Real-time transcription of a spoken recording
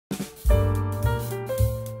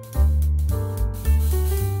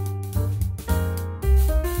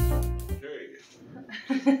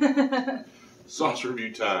Sauce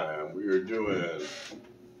review time. We are doing,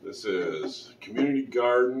 this is Community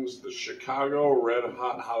Gardens, the Chicago Red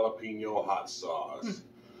Hot Jalapeno Hot Sauce.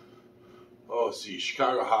 Oh, see,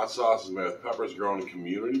 Chicago hot sauce is made with peppers grown in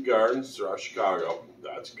community gardens throughout Chicago.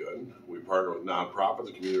 That's good. We partner with nonprofits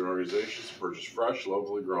and community organizations to purchase fresh,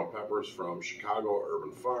 locally grown peppers from Chicago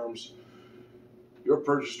urban farms. Your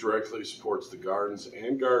purchase directly supports the gardens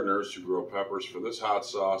and gardeners who grow peppers for this hot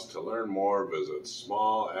sauce. To learn more, visit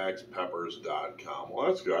smallxpeppers.com. Well,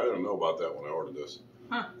 that's good. I didn't know about that when I ordered this.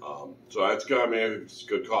 Huh. So that's good. I mean, it's a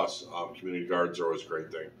good cost. Community gardens are always a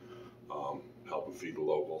great thing. Helping feed the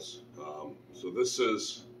locals. So this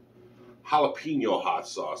is jalapeno hot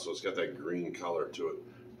sauce. So it's got that green color to it.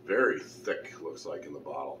 Very thick, looks like, in the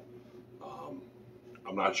bottle.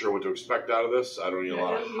 I'm not sure what to expect out of this. I don't eat a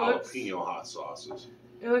lot of jalapeno hot sauces.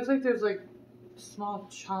 It looks like there's like small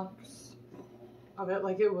chunks of it,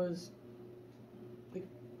 like it was like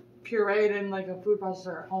pureed in like a food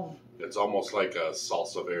processor at home. It's almost like a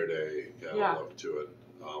salsa verde kind of look to it.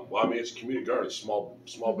 Well, I mean, it's community garden, small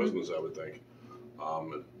business, I would think.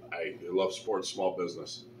 I love supporting small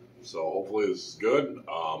business, so hopefully this is good.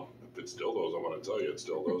 If it's dildos, I'm going to tell you it's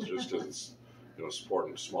dildos, just because it's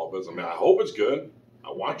supporting small business. I mean, I hope it's good.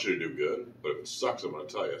 I want you to do good, but if it sucks, I'm going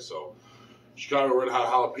to tell you. So, Chicago Red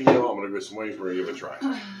Hot Jalapeno. I'm going to get some wings. We're going to give it a try.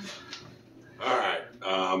 All right,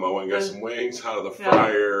 I went and got some wings out of the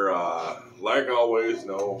fryer. Like always,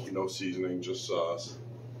 no seasoning, just sauce.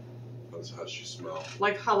 How's she smell?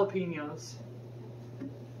 Like jalapenos.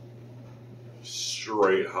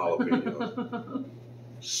 Straight jalapeno.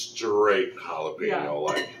 Straight jalapeno. Yeah.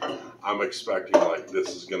 Like, I'm expecting like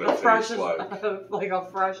this is gonna taste like a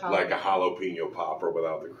fresh jalapeno. Like a jalapeno popper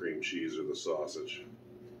without the cream cheese or the sausage.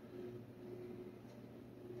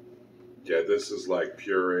 Yeah, this is like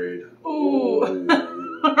pureed. Ooh.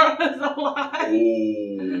 That's a lot.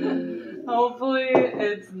 Ooh. Hopefully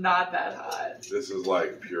it's not that hot. This is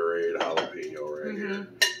like pureed jalapeno right here.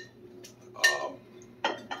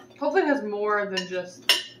 Hopefully it has more than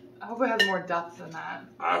just. I hope it has more depth than that.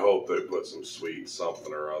 I hope they put some sweet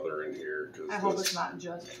something or other in here. I hope it's not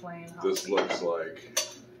just plain jalapeno. This looks like...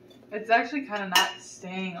 It's actually kind of not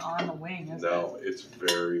staying on the wing, is it? No, it's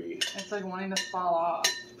very... It's like wanting to fall off.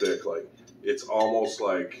 Thick, like... It's almost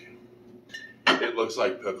like... It looks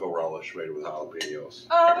like pickle relish made with jalapenos.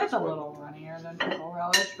 Oh, it's a little runnier than pickle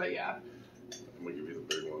relish, but yeah. I'm going to give you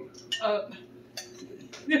the big one.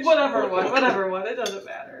 Whatever one. It doesn't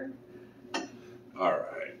matter. All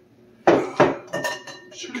right.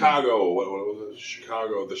 Chicago, what was it?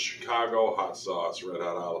 Chicago, the Chicago hot sauce, red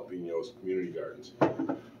hot jalapenos, community gardens.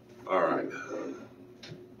 All right.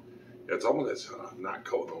 Yeah, it's not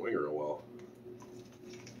coating the wing real well.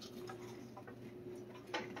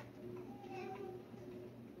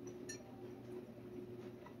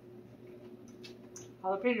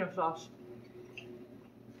 Jalapeno sauce.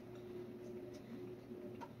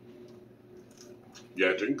 Yeah,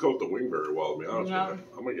 it didn't coat the wing very well, to be honest with you.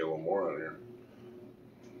 I'm going to get a little more on here.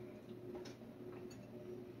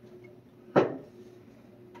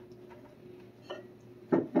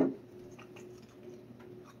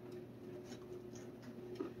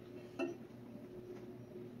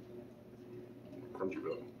 Crunchy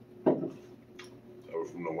bit. That was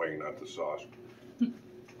from the wing, not the sauce.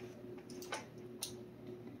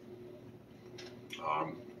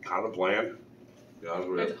 Kind of bland. Yeah,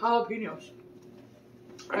 it's jalapenos.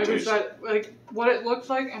 I just like what it looks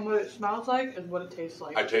like and what it smells like is what it tastes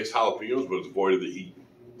like. I taste jalapenos, but it's void of the heat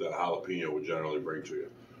that a jalapeno would generally bring to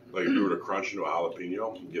you. Like if you were to crunch into a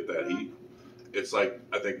jalapeno and get that heat, it's like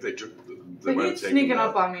I think they took. The heat's sneaking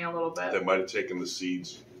up on me a little bit. They might have taken the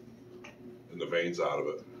seeds and the veins out of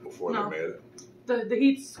it before they made it. The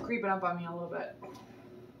heat's creeping up on me a little bit.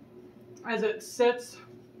 As it sits,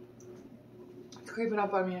 it's creeping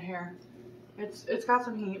up on me a hair. It's got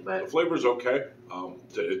some heat, but... The flavor's okay.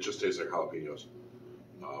 It just tastes like jalapenos.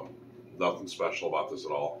 Nothing special about this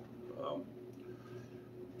at all.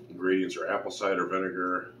 Ingredients are apple cider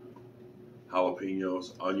vinegar,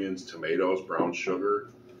 jalapenos, onions, tomatoes, brown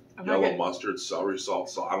sugar, yellow mustard, celery salt.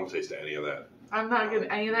 So I don't taste any of that. I'm not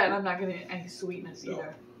getting any of that, and I'm not getting any sweetness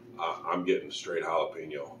either. I'm getting straight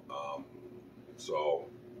jalapeno. So...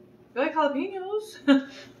 You like jalapenos?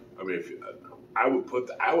 I mean, I would put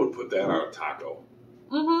that on a taco,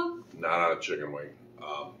 not on a chicken wing.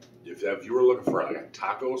 If you were looking for like a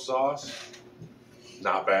taco sauce,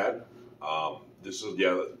 not bad. This is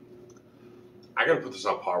I gotta put this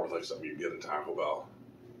on par with like something you get at Taco Bell.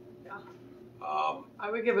 Yeah. I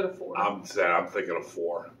would give it a 4. I'm thinking a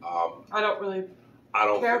 4. I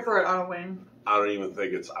don't care for it on a wing. I don't even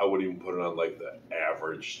think I wouldn't even put it on like the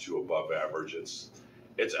average to above average.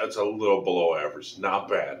 it's a little below average. Not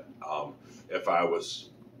bad. If I was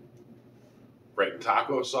rating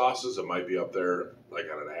taco sauces, it might be up there like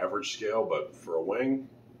on an average scale, but for a wing,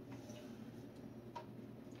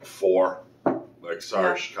 4. Like,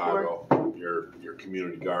 sorry, Chicago, 4. your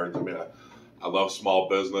community gardens. I mean, I love small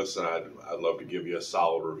business, and I'd love to give you a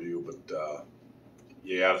solid review, but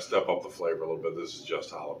you got to step up the flavor a little bit. This is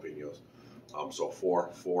just jalapenos. So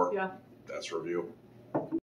 4. Yeah. That's review.